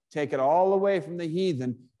what? Take it all away from the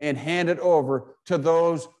heathen and hand it over to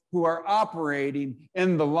those who are operating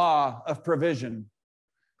in the law of provision,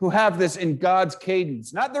 who have this in God's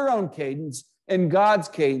cadence, not their own cadence, in God's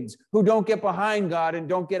cadence, who don't get behind God and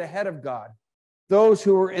don't get ahead of God. Those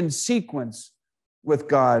who are in sequence with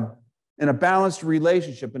God in a balanced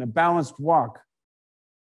relationship, in a balanced walk.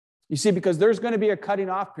 You see, because there's going to be a cutting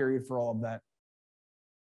off period for all of that.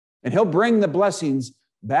 And he'll bring the blessings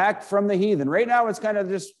back from the heathen. Right now, it's kind of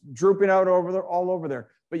just drooping out over there, all over there.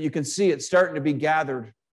 But you can see it starting to be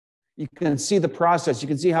gathered. You can see the process. You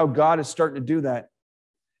can see how God is starting to do that.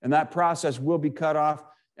 And that process will be cut off,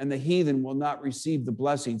 and the heathen will not receive the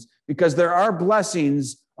blessings, because there are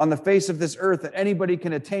blessings on the face of this earth that anybody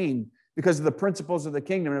can attain because of the principles of the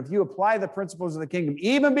kingdom. And if you apply the principles of the kingdom,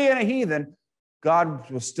 even being a heathen, God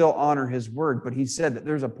will still honor his word. But he said that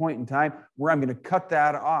there's a point in time where I'm going to cut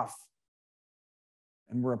that off.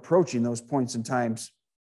 And we're approaching those points in times.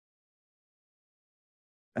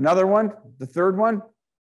 Another one, the third one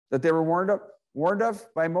that they were warned of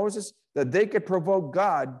by Moses, that they could provoke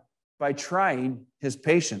God by trying his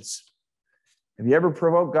patience. Have you ever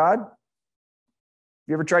provoked God? Have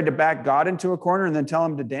you ever tried to back God into a corner and then tell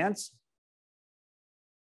him to dance?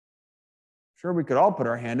 Sure, we could all put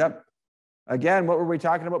our hand up. Again, what were we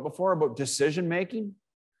talking about before about decision making?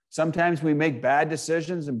 Sometimes we make bad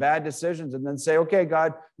decisions and then say, okay,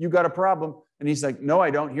 God, you got a problem. And he's like, no,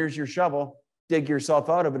 I don't. Here's your shovel. Dig yourself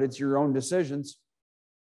out of it. It's your own decisions.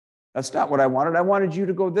 That's not what I wanted. I wanted you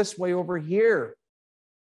to go this way over here.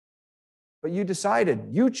 But you decided.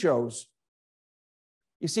 You chose.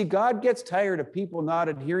 You see, God gets tired of people not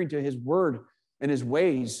adhering to his word and his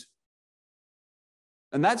ways.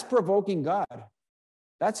 And that's provoking God.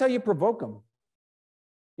 That's how you provoke him.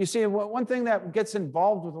 You see, one thing that gets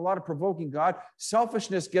involved with a lot of provoking God,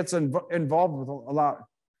 selfishness gets involved with a lot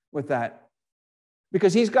with that.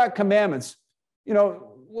 Because he's got commandments. You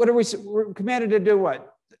know, we're commanded to do what?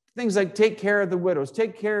 Things like take care of the widows,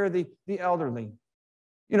 take care of the elderly.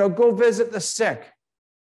 You know, go visit the sick.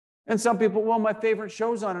 And some people, well, my favorite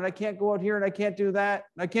show's on and I can't go out here and I can't do that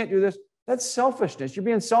and I can't do this. That's selfishness. You're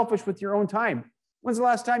being selfish with your own time. When's the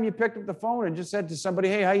last time you picked up the phone and just said to somebody,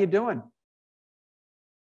 hey, how you doing?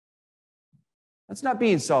 That's not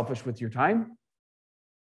being selfish with your time.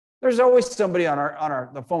 There's always somebody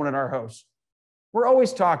on the phone at our house. We're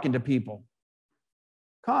always talking to people,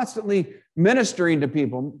 constantly ministering to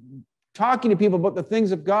people, talking to people about the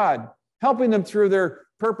things of God, helping them through their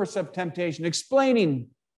purpose of temptation, explaining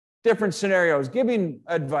different scenarios, giving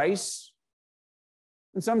advice,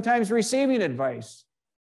 and sometimes receiving advice,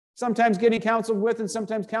 sometimes getting counseled with, and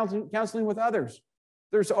sometimes counseling with others.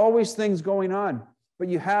 There's always things going on, but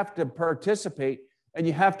you have to participate and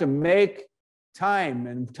you have to make time,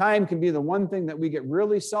 and time can be the one thing that we get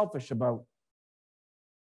really selfish about.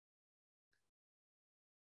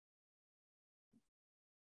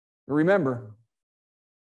 Remember,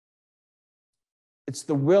 it's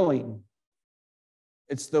the willing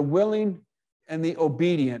and the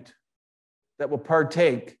obedient that will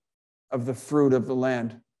partake of the fruit of the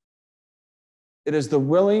land. It is the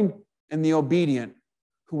willing and the obedient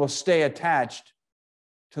who will stay attached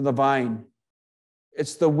to the vine.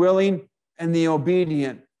 It's the willing and the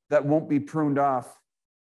obedient that won't be pruned off.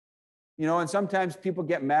 You know, and sometimes people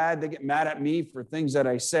get mad. They get mad at me for things that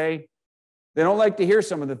I say. They don't like to hear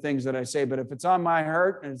some of the things that I say, but if it's on my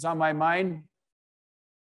heart and it's on my mind,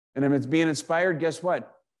 and if it's being inspired, guess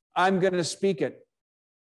what? I'm going to speak it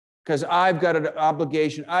because I've got an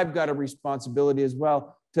obligation. I've got a responsibility as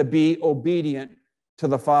well to be obedient to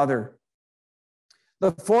the Father.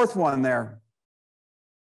 The fourth one there,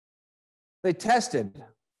 they tested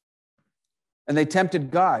and they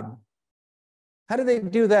tempted God. How did they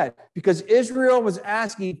do that? Because Israel was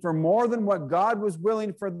asking for more than what God was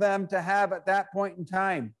willing for them to have at that point in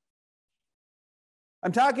time.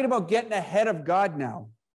 I'm talking about getting ahead of God now.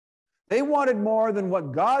 They wanted more than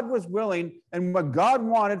what God was willing and what God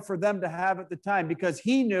wanted for them to have at the time, because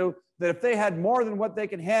he knew that if they had more than what they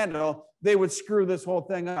could handle, they would screw this whole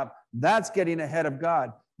thing up. That's getting ahead of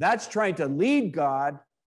God. That's trying to lead God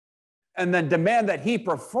and then demand that he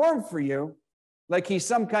perform for you like he's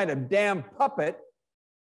some kind of damn puppet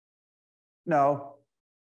No.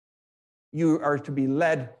 You are to be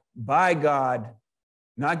led by God,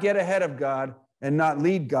 not get ahead of God and not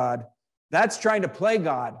lead God. That's trying to play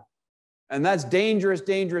God. And that's dangerous,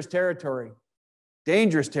 dangerous territory.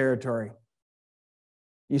 Dangerous territory.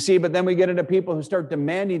 You see, but then we get into people who start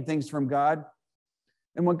demanding things from God,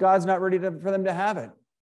 and when God's not ready for them to have it.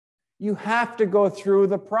 You have to go through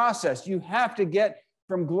the process. You have to get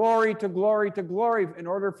from glory to glory to glory in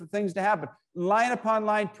order for things to happen. Line upon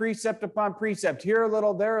line, precept upon precept. Here a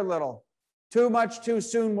little, there a little. Too much too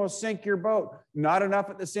soon will sink your boat. Not enough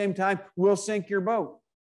at the same time will sink your boat.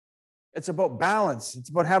 It's about balance. It's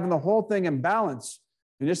about having the whole thing in balance.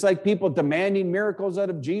 And just like people demanding miracles out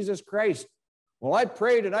of Jesus Christ. Well, I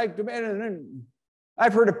prayed and I demanded. And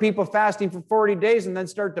I've heard of people fasting for 40 days and then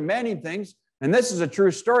start demanding things. And this is a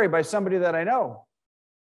true story by somebody that I know.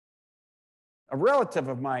 A relative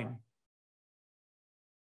of mine.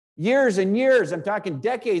 Years and years, I'm talking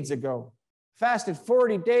decades ago, fasted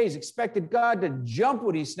 40 days, expected God to jump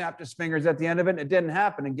when he snapped his fingers at the end of it, and it didn't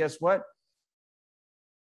happen. And guess what?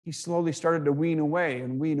 He slowly started to wean away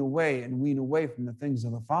and wean away and wean away from the things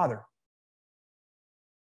of the Father.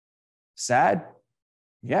 Sad?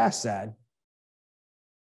 Yeah, sad.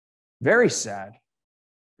 Very sad.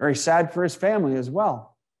 Very sad for his family as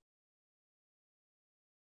well.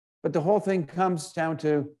 But the whole thing comes down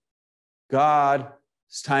to God's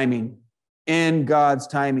timing. In God's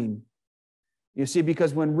timing. You see,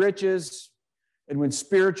 because when riches and when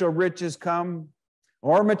spiritual riches come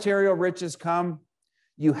or material riches come,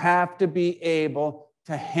 you have to be able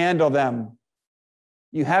to handle them.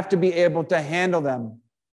 You have to be able to handle them.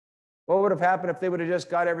 What would have happened if they would have just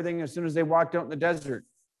got everything as soon as they walked out in the desert?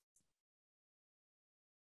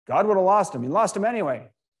 God would have lost them. He lost them anyway.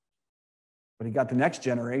 But he got the next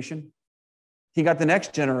generation. He got the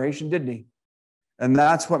next generation, didn't he? And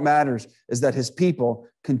that's what matters, is that his people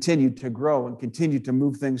continued to grow and continue to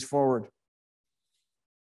move things forward.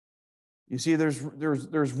 You see, there's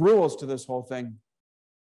rules to this whole thing.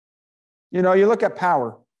 You know, you look at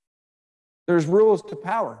power. There's rules to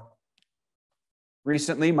power.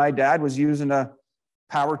 Recently, my dad was using a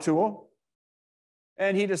power tool,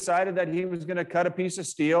 and he decided that he was going to cut a piece of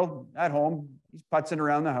steel at home. He's putzing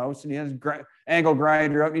around the house, and he has an angle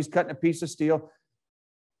grinder out, and he's cutting a piece of steel.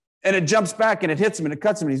 And it jumps back, and it hits him, and it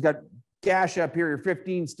cuts him, and he's got gash up here,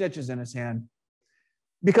 15 stitches in his hand.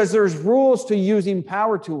 Because there's rules to using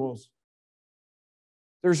power tools.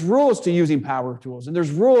 There's rules to using power tools, and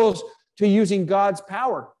there's rules to using God's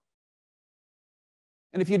power.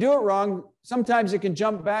 And if you do it wrong, sometimes it can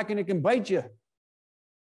jump back and it can bite you.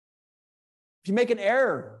 If you make an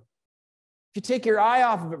error, if you take your eye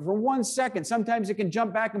off of it for 1 second, sometimes it can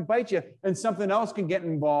jump back and bite you, and something else can get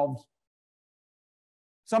involved.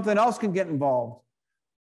 Something else can get involved.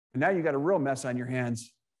 And now you got a real mess on your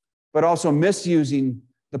hands, but also misusing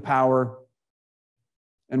the power.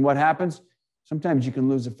 And what happens? Sometimes you can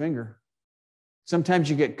lose a finger. Sometimes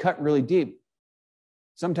you get cut really deep.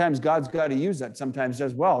 Sometimes God's got to use that sometimes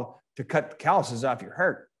as well to cut the calluses off your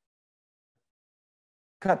heart.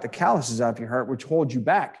 Cut the calluses off your heart, which hold you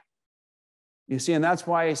back. You see, and that's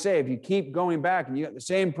why I say, if you keep going back and you got the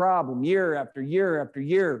same problem year after year after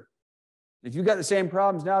year, if you got the same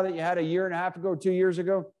problems now that you had a year and a half ago, 2 years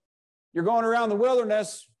ago, you're going around the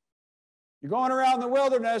wilderness. You're going around the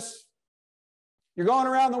wilderness. You're going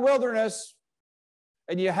around the wilderness.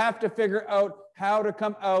 And you have to figure out how to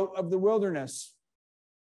come out of the wilderness.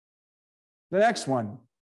 The next one,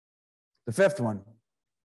 the fifth one,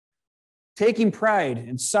 taking pride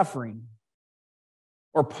in suffering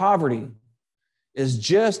or poverty is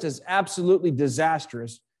just as absolutely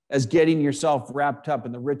disastrous as getting yourself wrapped up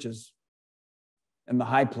in the riches and the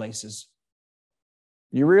high places.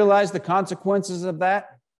 You realize the consequences of that?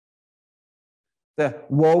 The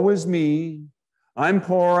woe is me, I'm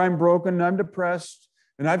poor, I'm broken, I'm depressed,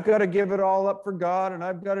 and I've got to give it all up for God, and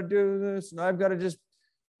I've got to do this, and I've got to just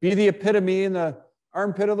be the epitome in the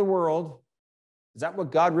armpit of the world. Is that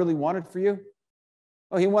what God really wanted for you?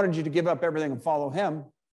 Oh, he wanted you to give up everything and follow him.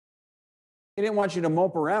 He didn't want you to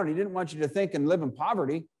mope around. He didn't want you to think and live in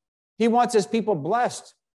poverty. He wants his people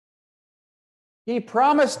blessed. He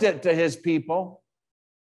promised it to his people.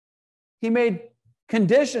 He made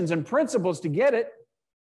conditions and principles to get it.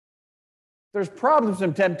 There's problems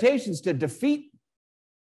and temptations to defeat,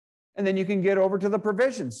 and then you can get over to the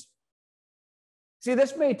provisions. See,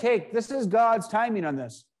 this is God's timing on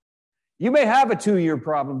this. You may have a 2-year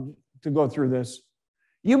problem to go through this.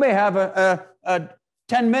 You may have a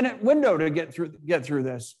 10-minute window to get through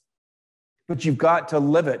this. But you've got to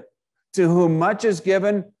live it. To whom much is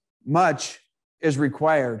given, much is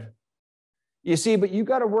required. You see, but you've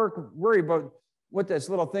got to worry about what this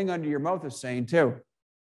little thing under your mouth is saying too.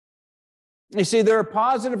 You see, there are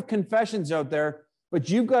positive confessions out there, but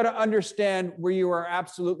you've got to understand where you are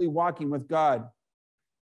absolutely walking with God.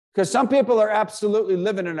 Because some people are absolutely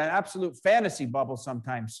living in an absolute fantasy bubble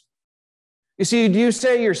sometimes. You see, do you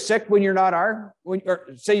say you're sick when you're not or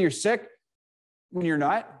say you're sick when you're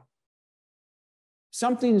not?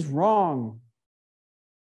 Something's wrong.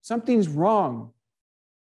 Something's wrong.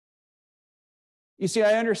 You see,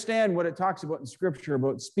 I understand what it talks about in Scripture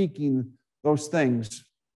about speaking those things.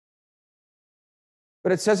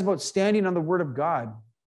 But it says about standing on the Word of God.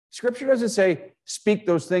 Scripture doesn't say speak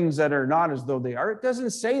those things that are not as though they are. It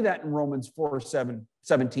doesn't say that in Romans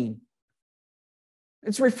 4:17.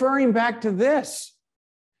 It's referring back to this.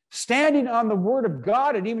 Standing on the Word of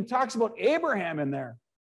God. It even talks about Abraham in there.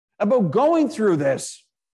 About going through this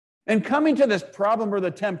and coming to this problem or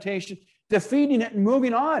the temptation, defeating it and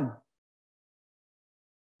moving on.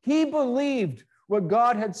 He believed what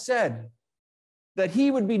God had said, that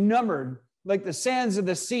he would be numbered like the sands of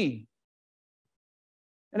the sea.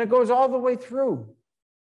 And it goes all the way through.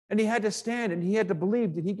 And he had to stand and he had to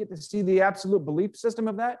believe. Did he get to see the absolute belief system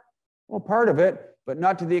of that? Well, part of it, but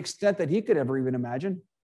not to the extent that he could ever even imagine.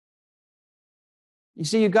 You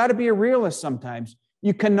see, you've got to be a realist sometimes.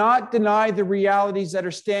 You cannot deny the realities that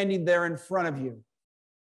are standing there in front of you.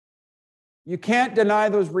 You can't deny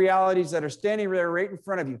those realities that are standing there right in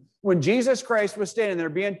front of you. When Jesus Christ was standing there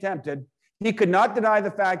being tempted, he could not deny the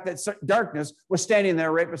fact that darkness was standing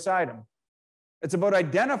there right beside him. It's about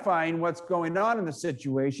identifying what's going on in the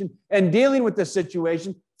situation and dealing with the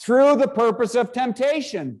situation through the purpose of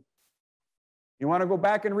temptation. You want to go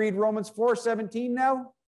back and read Romans 4:17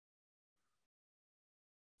 now?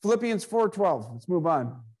 Philippians 4:12. Let's move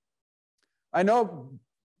on. I know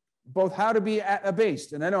both how to be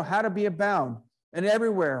abased and I know how to be abound, and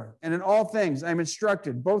everywhere and in all things I'm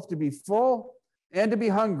instructed both to be full and to be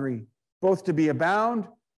hungry, both to be abound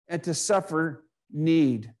and to suffer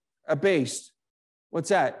need. Abased. What's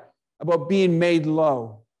that? About being made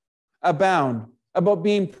low. Abound. About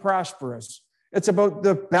being prosperous. It's about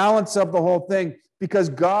the balance of the whole thing, because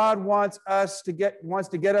God wants to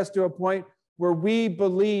get us to a point where we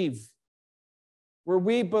believe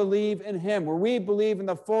in him, where we believe in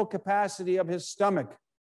the full capacity of his stomach.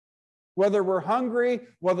 Whether we're hungry,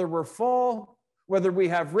 whether we're full, whether we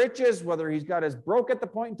have riches, whether he's got us broke at the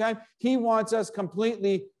point in time, he wants us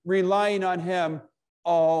completely relying on him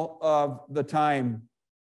all of the time.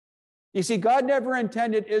 You see, God never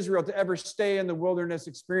intended Israel to ever stay in the wilderness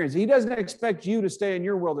experience. He doesn't expect you to stay in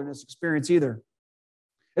your wilderness experience either.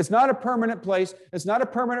 It's not a permanent place. It's not a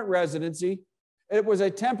permanent residency. It was a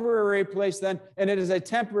temporary place then, and it is a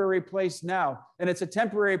temporary place now. And it's a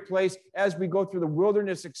temporary place as we go through the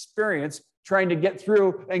wilderness experience, trying to get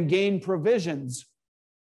through and gain provisions.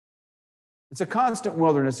 It's a constant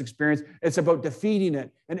wilderness experience. It's about defeating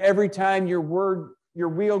it. And every time your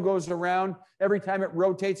wheel goes around, every time it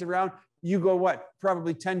rotates around, you go what?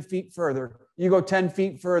 Probably 10 feet further. You go 10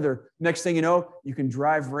 feet further. Next thing you know, you can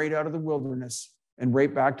drive right out of the wilderness and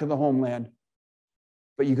right back to the homeland.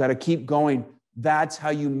 But you got to keep going. That's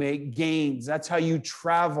how you make gains. That's how you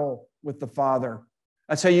travel with the Father.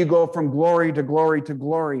 That's how you go from glory to glory to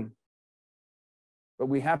glory. But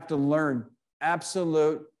we have to learn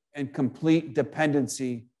absolute and complete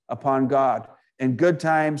dependency upon God in good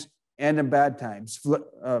times and in bad times.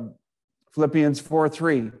 Philippians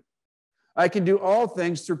 4:3. I can do all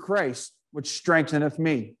things through Christ, which strengtheneth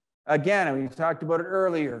me. Again, we talked about it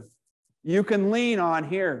earlier. You can lean on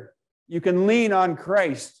here. You can lean on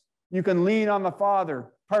Christ. You can lean on the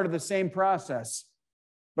Father, part of the same process,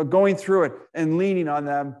 but going through it and leaning on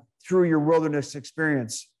them through your wilderness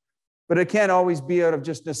experience. But it can't always be out of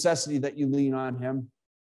just necessity that you lean on him.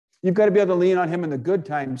 You've got to be able to lean on him in the good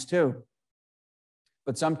times too.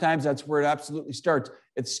 But sometimes that's where it absolutely starts.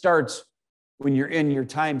 It starts when you're in your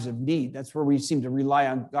times of need. That's where we seem to rely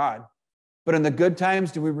on God. But in the good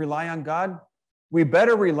times, do we rely on God? We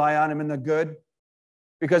better rely on him in the good,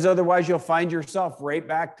 because otherwise you'll find yourself right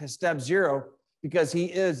back to step zero, because he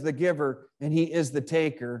is the giver and he is the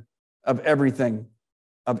taker of everything,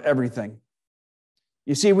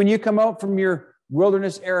 You see, when you come out from your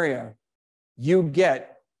wilderness area, you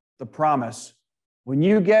get the promise. When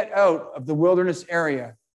you get out of the wilderness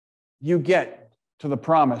area, you get to the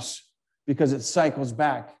promise, because it cycles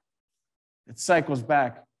back. It cycles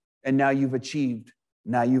back, and now you've achieved.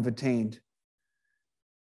 Now you've attained.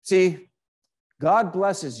 See, God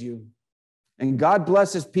blesses you, and God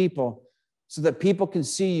blesses people so that people can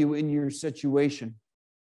see you in your situation.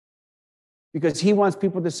 Because he wants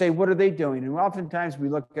people to say, what are they doing? And oftentimes we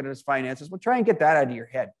look at it as finances. Well, try and get that out of your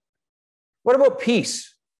head. What about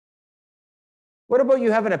peace? What about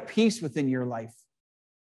you having a peace within your life?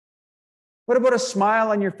 What about a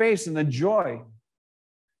smile on your face and the joy?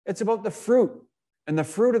 It's about the fruit and the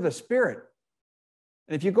fruit of the Spirit.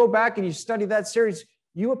 And if you go back and you study that series,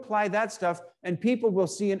 you apply that stuff, and people will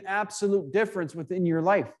see an absolute difference within your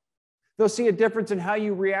life. They'll see a difference in how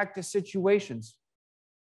you react to situations.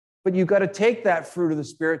 But you've got to take that fruit of the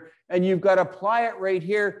Spirit and you've got to apply it right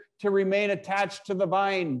here to remain attached to the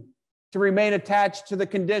vine, to remain attached to the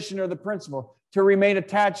condition or the principle, to remain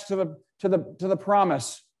attached to the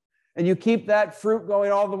promise. And you keep that fruit going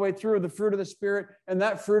all the way through, the fruit of the Spirit, and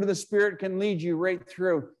that fruit of the Spirit can lead you right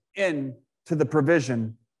through into the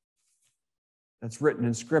provision that's written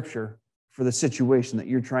in Scripture for the situation that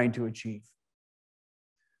you're trying to achieve.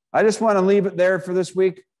 I just want to leave it there for this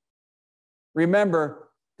week. Remember,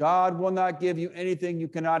 God will not give you anything you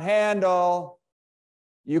cannot handle.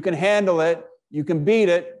 You can handle it. You can beat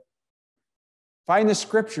it. Find the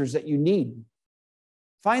scriptures that you need.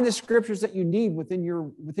 Find the scriptures that you need within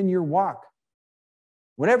your walk.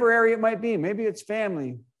 Whatever area it might be. Maybe it's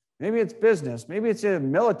family. Maybe it's business. Maybe it's a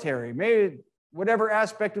military. Maybe whatever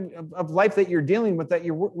aspect of life that you're dealing with that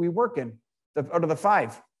we work in, out of the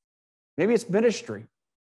 5. Maybe it's ministry.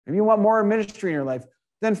 Maybe you want more ministry in your life.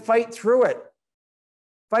 Then fight through it.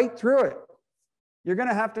 Fight through it. You're going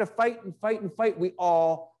to have to fight and fight and fight. We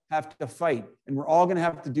all have to fight. And we're all going to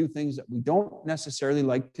have to do things that we don't necessarily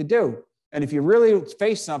like to do. And if you really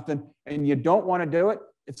face something and you don't want to do it,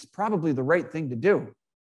 it's probably the right thing to do.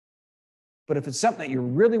 But if it's something that you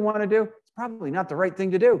really want to do, it's probably not the right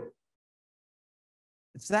thing to do.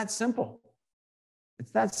 It's that simple.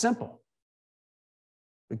 It's that simple.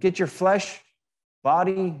 But get your flesh,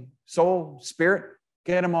 body, soul, spirit,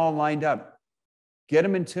 get them all lined up. Get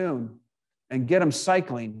them in tune and get them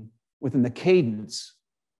cycling within the cadence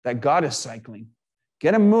that God is cycling.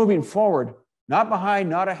 Get them moving forward, not behind,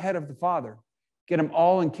 not ahead of the Father. Get them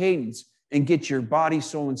all in cadence and get your body,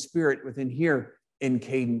 soul, and spirit within here in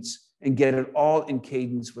cadence and get it all in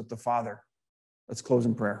cadence with the Father. Let's close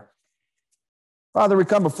in prayer. Father, we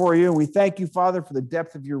come before you and we thank you, Father, for the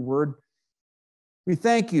depth of your word. We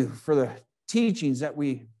thank you for the teachings that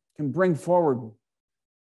we can bring forward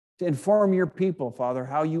to inform your people, Father,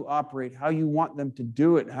 how you operate, how you want them to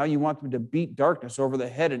do it, how you want them to beat darkness over the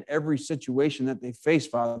head in every situation that they face,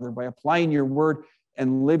 Father, by applying your word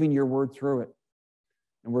and living your word through it.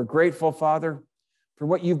 And we're grateful, Father, for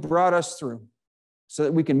what you've brought us through so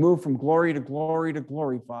that we can move from glory to glory to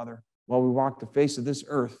glory, Father, while we walk the face of this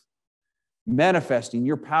earth, manifesting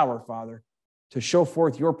your power, Father, to show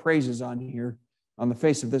forth your praises on here, on the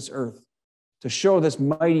face of this earth, to show this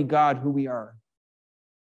mighty God who we are,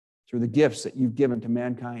 through the gifts that you've given to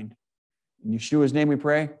mankind. In Yeshua's name we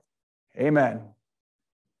pray. Amen.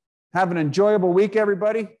 Have an enjoyable week,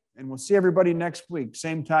 everybody, and we'll see everybody next week.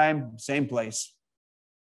 Same time, same place.